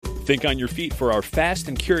Think on your feet for our Fast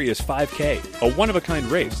and Curious 5K, a one-of-a-kind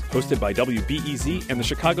race hosted by WBEZ and the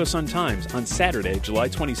Chicago Sun-Times on Saturday, July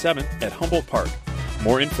 27th at Humboldt Park.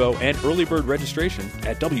 More info and early bird registration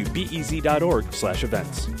at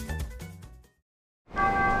wbez.org/events.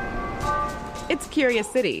 It's Curious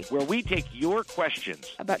City, where we take your questions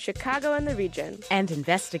about Chicago and the region and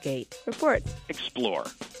investigate, report, explore.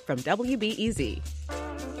 From WBEZ.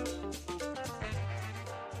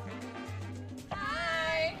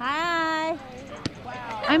 Hi.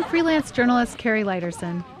 I'm freelance journalist Carrie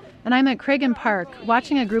Leiterson, and I'm at Cragen Park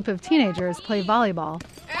watching a group of teenagers play volleyball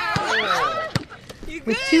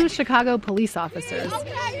with two Chicago police officers.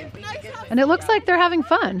 And it looks like they're having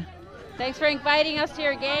fun. Thanks for inviting us to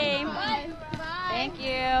your game. Thank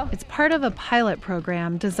you. It's part of a pilot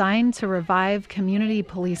program designed to revive community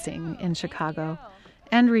policing in Chicago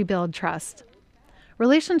and rebuild trust.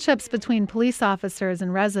 Relationships between police officers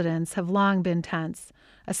and residents have long been tense,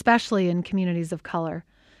 especially in communities of color,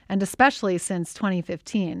 and especially since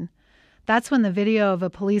 2015. That's when the video of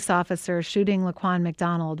a police officer shooting Laquan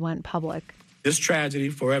McDonald went public. This tragedy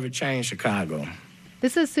forever changed Chicago.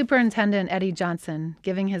 This is Superintendent Eddie Johnson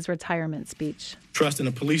giving his retirement speech. Trust in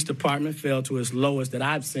the police department fell to its lowest that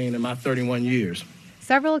I've seen in my 31 years.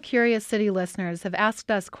 Several Curious City listeners have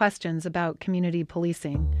asked us questions about community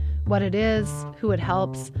policing, what it is, who it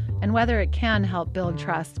helps, and whether it can help build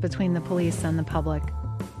trust between the police and the public.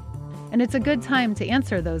 And it's a good time to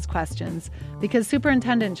answer those questions because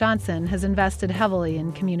Superintendent Johnson has invested heavily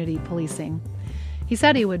in community policing. He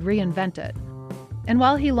said he would reinvent it. And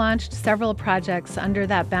while he launched several projects under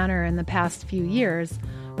that banner in the past few years,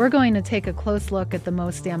 we're going to take a close look at the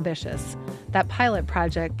most ambitious, that pilot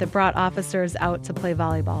project that brought officers out to play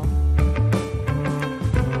volleyball.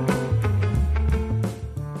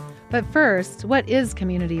 But first, what is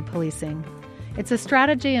community policing? It's a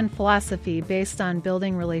strategy and philosophy based on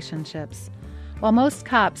building relationships. While most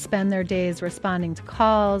cops spend their days responding to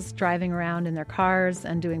calls, driving around in their cars,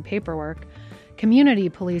 and doing paperwork, community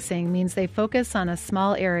policing means they focus on a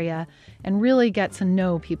small area and really get to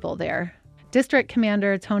know people there. District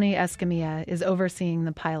Commander Tony Escamilla is overseeing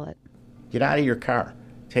the pilot. Get out of your car,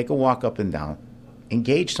 take a walk up and down,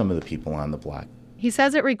 engage some of the people on the block. He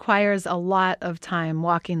says it requires a lot of time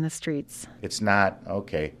walking the streets. It's not,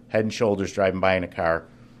 okay, head and shoulders driving by in a car.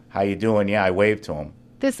 How you doing? Yeah, I waved to him.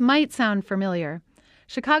 This might sound familiar.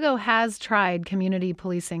 Chicago has tried community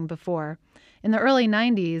policing before. In the early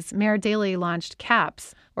 90s, Mayor Daley launched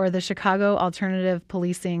CAPS, or the Chicago Alternative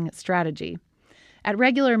Policing Strategy. At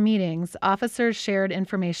regular meetings, officers shared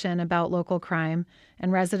information about local crime,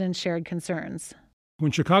 and residents shared concerns.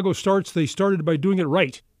 When Chicago starts, they started by doing it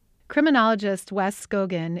right. Criminologist Wes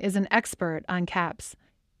Scogan is an expert on CAPS.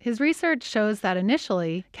 His research shows that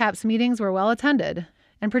initially, CAPS meetings were well attended,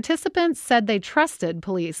 and participants said they trusted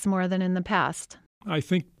police more than in the past. I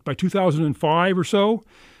think by 2005 or so,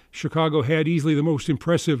 Chicago had easily the most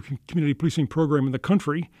impressive community policing program in the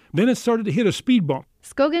country. Then it started to hit a speed bump.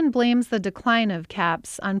 Scogan blames the decline of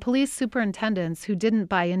CAPS on police superintendents who didn't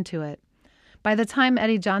buy into it. By the time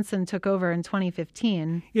Eddie Johnson took over in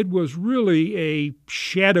 2015, it was really a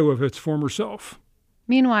shadow of its former self.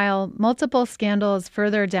 Meanwhile, multiple scandals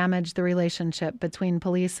further damaged the relationship between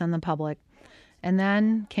police and the public. And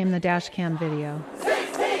then came the dashcam video.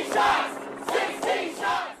 16 shots! 16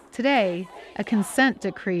 shots! Today, a consent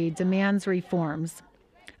decree demands reforms.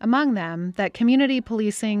 Among them, that community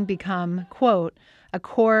policing become, quote, a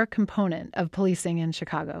core component of policing in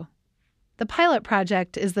Chicago. The pilot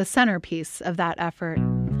project is the centerpiece of that effort.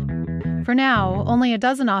 For now, only a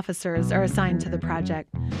dozen officers are assigned to the project.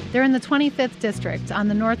 They're in the 25th District on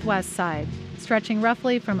the northwest side, stretching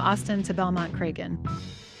roughly from Austin to Belmont-Cragen.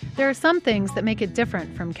 There are some things that make it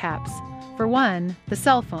different from CAPS. For one, the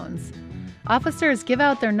cell phones. Officers give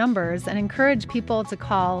out their numbers and encourage people to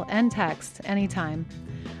call and text anytime.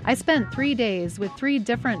 I spent 3 days with 3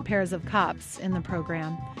 different pairs of cops in the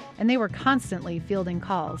program, and they were constantly fielding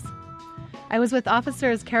calls. I was with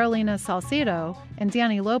officers Carolina Salcedo and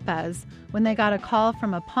Danny Lopez when they got a call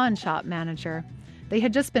from a pawn shop manager. They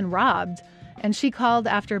had just been robbed, and she called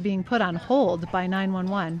after being put on hold by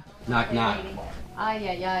 911. Knock, knock. Ay,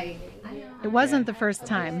 ay, ay. It wasn't the first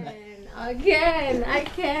time. Again, I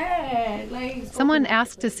can't. Someone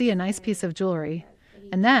asked to see a nice piece of jewelry,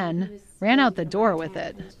 and then ran out the door with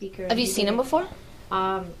it. Have you seen him before?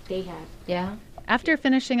 They have. Yeah? After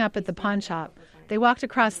finishing up at the pawn shop, they walked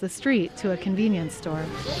across the street to a convenience store.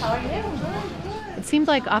 How are you? It seemed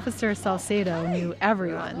like Officer Salcedo knew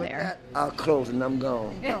everyone there. I'll close and I'm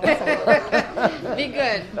gone. Be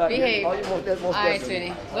good. Behave. All right,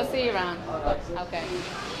 sweetie. We'll see you around. Okay.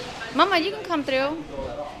 Mama, you can come through.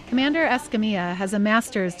 Commander Escamilla has a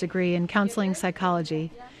master's degree in counseling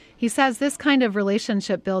psychology. He says this kind of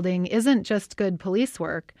relationship building isn't just good police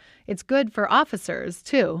work, it's good for officers,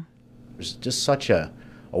 too. There's just such a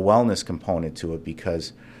wellness component to it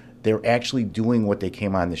because they're actually doing what they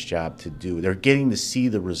came on this job to do. They're getting to see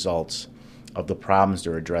the results of the problems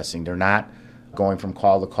they're addressing. They're not going from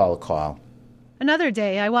call to call to call. Another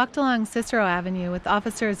day, I walked along Cicero Avenue with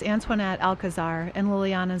officers Antoinette Alcazar and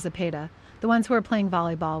Liliana Zepeda, the ones who were playing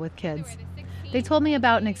volleyball with kids. They told me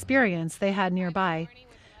about an experience they had nearby.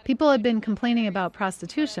 People had been complaining about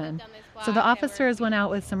prostitution, so the officers went out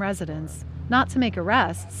with some residents, not to make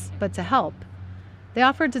arrests, but to help. They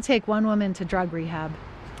offered to take one woman to drug rehab.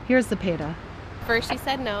 Here's Zepeda. First she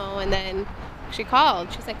said no, and then she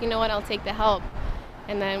called. She's like, you know what, I'll take the help.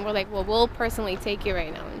 And then we're like, well, we'll personally take you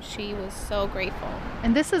right now. And she was so grateful.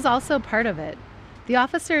 And this is also part of it. The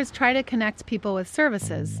officers try to connect people with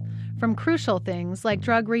services, from crucial things like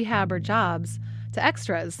drug rehab or jobs, to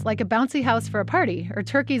extras like a bouncy house for a party or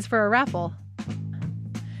turkeys for a raffle.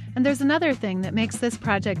 And there's another thing that makes this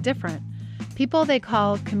project different. People they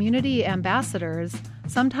call community ambassadors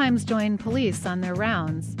sometimes join police on their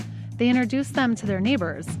rounds. They introduce them to their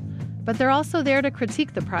neighbors, but they're also there to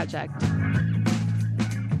critique the project.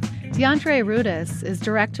 DeAndre Rudis is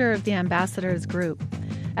director of the Ambassadors Group.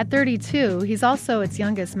 At 32, he's also its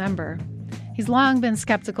youngest member. He's long been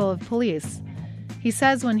skeptical of police. He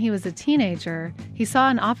says when he was a teenager, he saw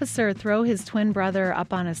an officer throw his twin brother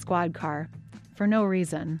up on a squad car for no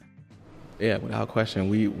reason. Yeah, without question,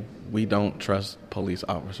 we don't trust police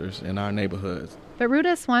officers in our neighborhoods. But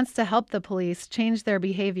Rudis wants to help the police change their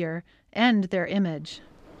behavior and their image.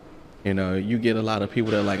 You know, you get a lot of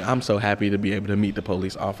people that are like, I'm so happy to be able to meet the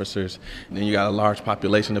police officers. And then you got a large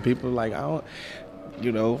population of people like, I don't,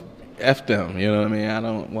 you know, F them, you know what I mean? I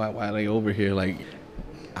don't, why are they over here? Like,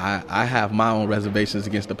 I have my own reservations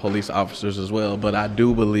against the police officers as well, but I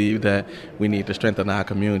do believe that we need to strengthen our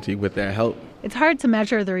community with their help. It's hard to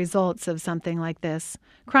measure the results of something like this.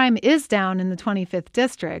 Crime is down in the 25th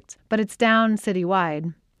district, but it's down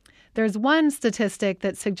citywide. There's one statistic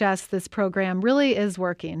that suggests this program really is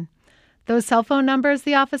working. Those cell phone numbers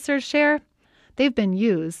the officers share, they've been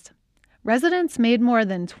used. Residents made more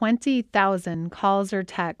than 20,000 calls or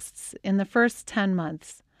texts in the first 10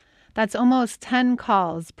 months. That's almost 10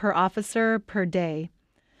 calls per officer per day.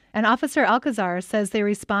 And Officer Alcazar says they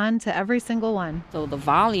respond to every single one. So the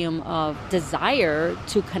volume of desire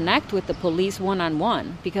to connect with the police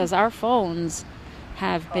one-on-one, because our phones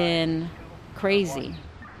have been crazy.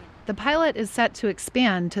 The pilot is set to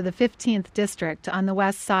expand to the 15th district on the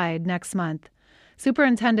west side next month.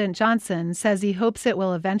 Superintendent Johnson says he hopes it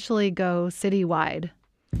will eventually go citywide.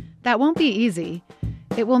 That won't be easy.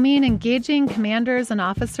 It will mean engaging commanders and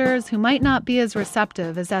officers who might not be as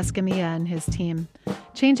receptive as Escamilla and his team,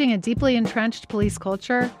 changing a deeply entrenched police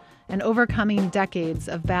culture, and overcoming decades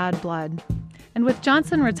of bad blood. And with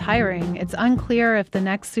Johnson retiring, it's unclear if the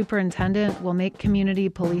next superintendent will make community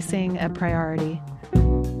policing a priority.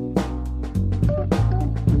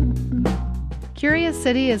 Curious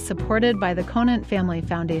City is supported by the Conant Family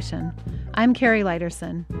Foundation. I'm Carrie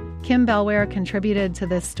Leiterson. Kim Bellware contributed to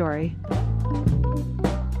this story.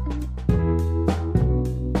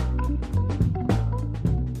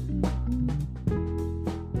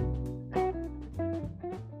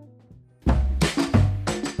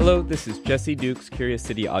 Hello, this is Jesse Dukes, Curious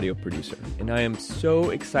City audio producer, and I am so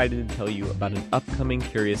excited to tell you about an upcoming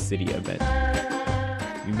Curious City event.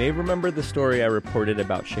 You may remember the story I reported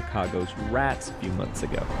about Chicago's rats a few months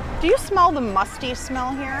ago. Do you smell the musty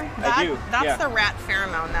smell here? I do, That's the rat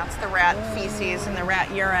pheromone. That's the rat feces and the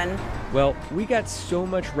rat urine. Well, we got so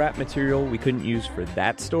much rat material we couldn't use for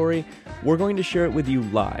that story, we're going to share it with you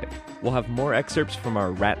live. We'll have more excerpts from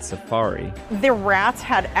our rat safari. The rats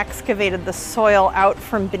had excavated the soil out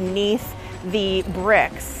from beneath the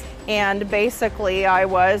bricks. And basically I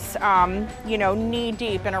was, knee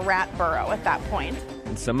deep in a rat burrow at that point.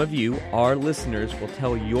 And some of you, our listeners, will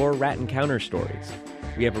tell your rat encounter stories.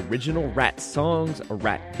 We have original rat songs, a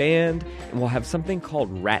rat band, and we'll have something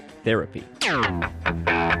called rat therapy.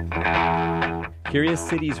 Curious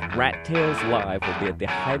City's Rat Tales Live will be at the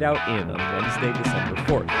Hideout Inn on Wednesday, December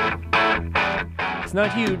 4th. It's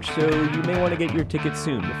not huge, so you may want to get your tickets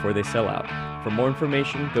soon before they sell out. For more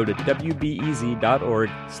information, go to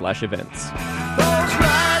wbez.org/events.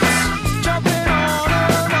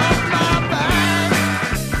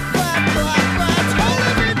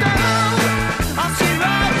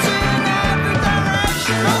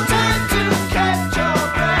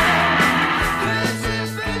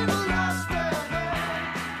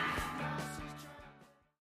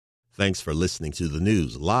 Thanks for listening to the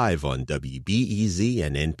news live on WBEZ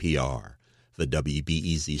and NPR. The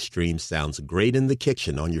WBEZ stream sounds great in the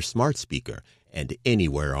kitchen on your smart speaker and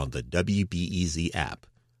anywhere on the WBEZ app.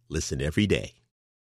 Listen every day.